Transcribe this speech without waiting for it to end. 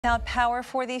Without power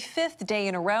for the 5th day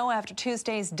in a row after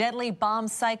Tuesday's deadly bomb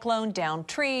cyclone downed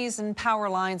trees and power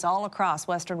lines all across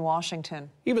western Washington.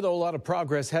 Even though a lot of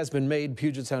progress has been made,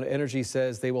 Puget Sound Energy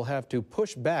says they will have to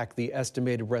push back the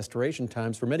estimated restoration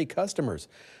times for many customers.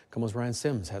 KOMO's Ryan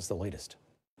Sims has the latest.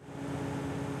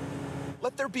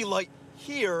 Let there be light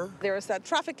here. There's a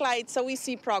traffic light, so we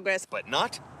see progress. But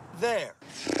not there.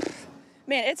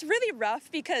 Man, it's really rough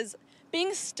because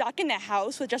being stuck in a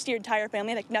house with just your entire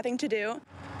family, like nothing to do.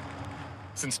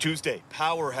 Since Tuesday,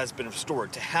 power has been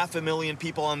restored to 500,000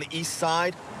 people on the east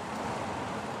side,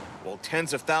 while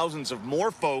tens of thousands of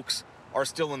more folks are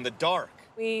still in the dark.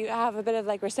 We have a bit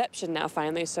of reception now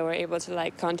finally, so we're able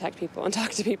to contact people and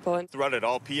talk to people. Throughout it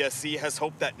all, PSC has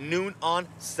hoped that noon on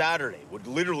Saturday would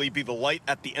literally be the light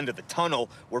at the end of the tunnel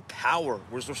where power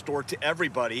was restored to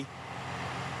everybody.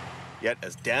 Yet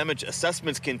as damage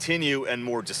assessments continue and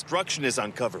more destruction is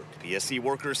uncovered, PSC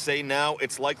workers say now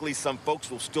it's likely some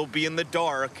folks will still be in the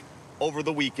dark over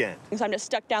the weekend. So I'm just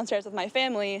stuck downstairs with my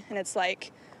family, and it's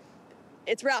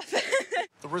rough.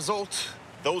 The result,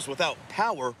 those without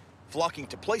power flocking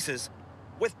to places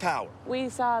with power. We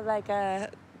saw the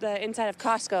inside of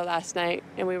Costco last night,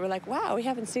 and we were like, wow, we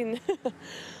haven't seen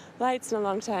lights in a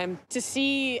long time. To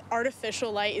see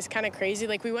artificial light is kind of crazy.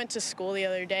 We went to school the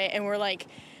other day, and we're like,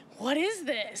 what is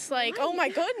this? Oh my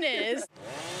goodness.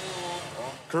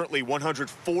 Currently,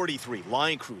 143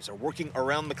 line crews are working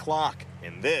around the clock.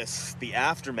 And this, the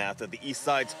aftermath of the East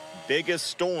Side's biggest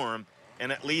storm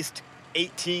in at least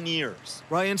 18 years.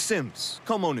 Ryan Sims,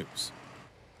 KOMO News.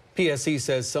 PSC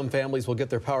says some families will get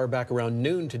their power back around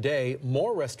noon today.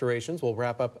 More restorations will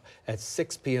wrap up at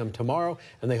 6 p.m. tomorrow,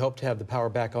 and they hope to have the power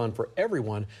back on for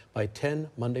everyone by 10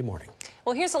 Monday morning.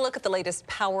 Well, here's a look at the latest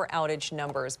power outage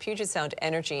numbers. Puget Sound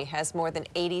Energy has more than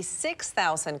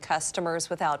 86,000 customers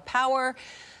without power.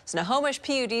 Snohomish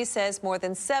PUD says more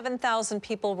than 7,000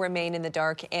 people remain in the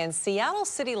dark, and Seattle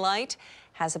City Light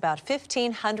has about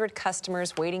 1,500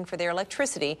 customers waiting for their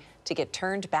electricity to get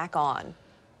turned back on.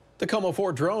 The KOMO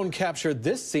 4 drone captured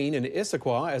this scene in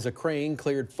Issaquah as a crane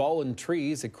cleared fallen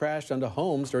trees that crashed onto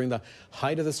homes during the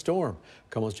height of the storm.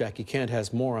 KOMO's Jackie Kent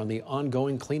has more on the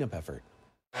ongoing cleanup effort.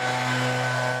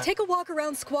 Take a walk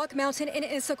around Squawk Mountain in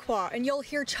Issaquah and you'll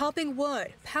hear chopping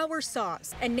wood, power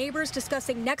saws, and neighbors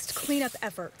discussing next cleanup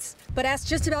efforts. But ask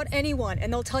just about anyone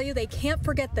and they'll tell you they can't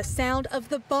forget the sound of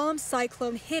the bomb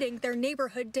cyclone hitting their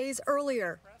neighborhood days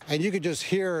earlier. And you could just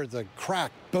hear the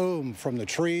crack boom from the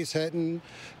trees hitting,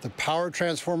 the power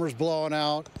transformers blowing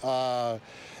out.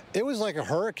 It was like a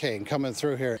hurricane coming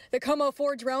through here. The KOMO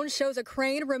 4 drone shows a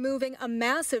crane removing a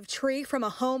massive tree from a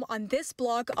home on this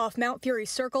block off Mount Fury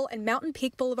Circle and Mountain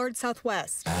Peak Boulevard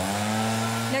Southwest.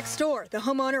 Next door, the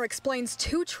homeowner explains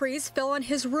 2 trees fell on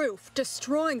his roof,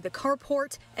 destroying the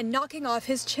carport and knocking off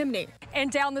his chimney.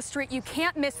 And down the street, you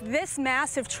can't miss this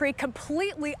massive tree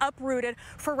completely uprooted.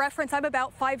 For reference, I'm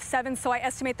about 5'7", so I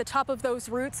estimate the top of those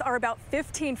roots are about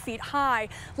 15 feet high.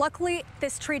 Luckily,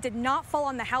 this tree did not fall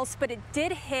on the house, but it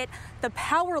did hit the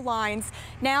power lines.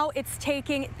 Now it's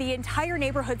taking the entire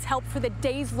neighborhood's help for the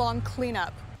days-long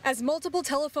cleanup. As multiple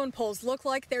telephone poles look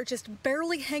like they're just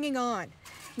barely hanging on.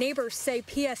 Neighbors say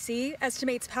PSE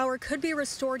estimates power could be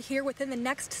restored here within the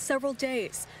next several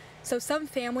days. So some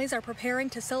families are preparing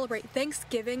to celebrate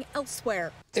Thanksgiving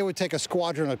elsewhere. It would take a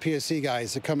squadron of PSC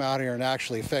guys to come out here and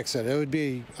actually fix it. It would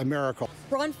be a miracle.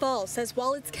 Ron Fall says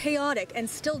while it's chaotic and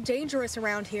still dangerous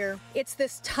around here, it's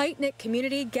this tight-knit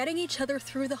community getting each other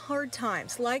through the hard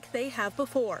times like they have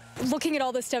before. Looking at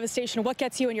all this devastation, what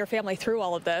gets you and your family through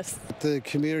all of this? The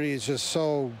community is just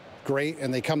so great,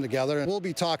 and they come together. And we'll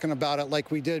be talking about it like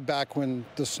we did back when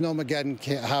the Snowmageddon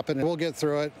happened. We'll get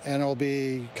through it, and it'll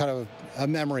be kind of a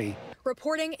memory.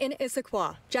 Reporting in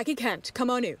Issaquah, Jackie Kent,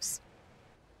 KOMO News.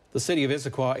 The city of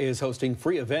Issaquah is hosting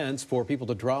free events for people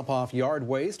to drop off yard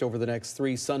waste over the next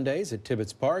 3 Sundays at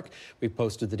Tibbetts Park. We've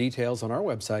posted the details on our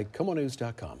website,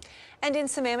 KOMOnews.com. And in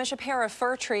Sammamish, a pair of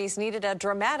fir trees needed a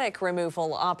dramatic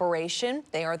removal operation.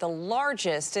 They are the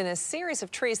largest in a series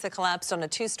of trees that collapsed on a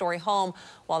 2-story home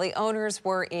while the owners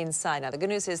were inside. Now, the good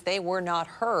news is they were not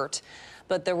hurt,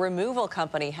 but the removal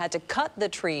company had to cut the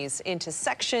trees into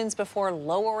sections before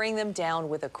lowering them down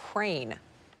with a crane.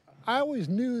 I always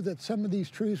knew that some of these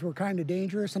trees were kind of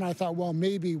dangerous, and I thought, well,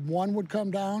 maybe one would come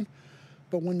down.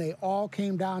 But when they all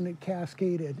came down, it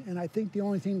cascaded. And I think the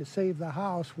only thing to save the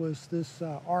house was this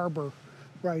arbor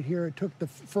right here. It took the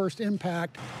first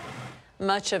impact.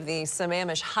 Much of the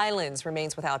Sammamish Highlands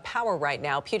remains without power right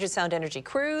now. Puget Sound Energy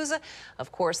crews,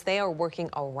 of course, they are working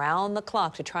around the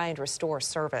clock to try and restore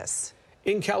service.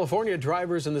 In California,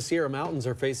 drivers in the Sierra Mountains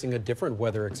are facing a different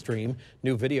weather extreme.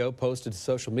 New video posted to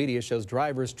social media shows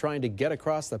drivers trying to get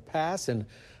across the pass in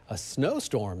a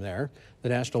snowstorm there. The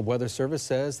National Weather Service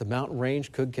says the mountain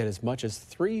range could get as much as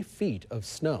 3 feet of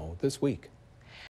snow this week.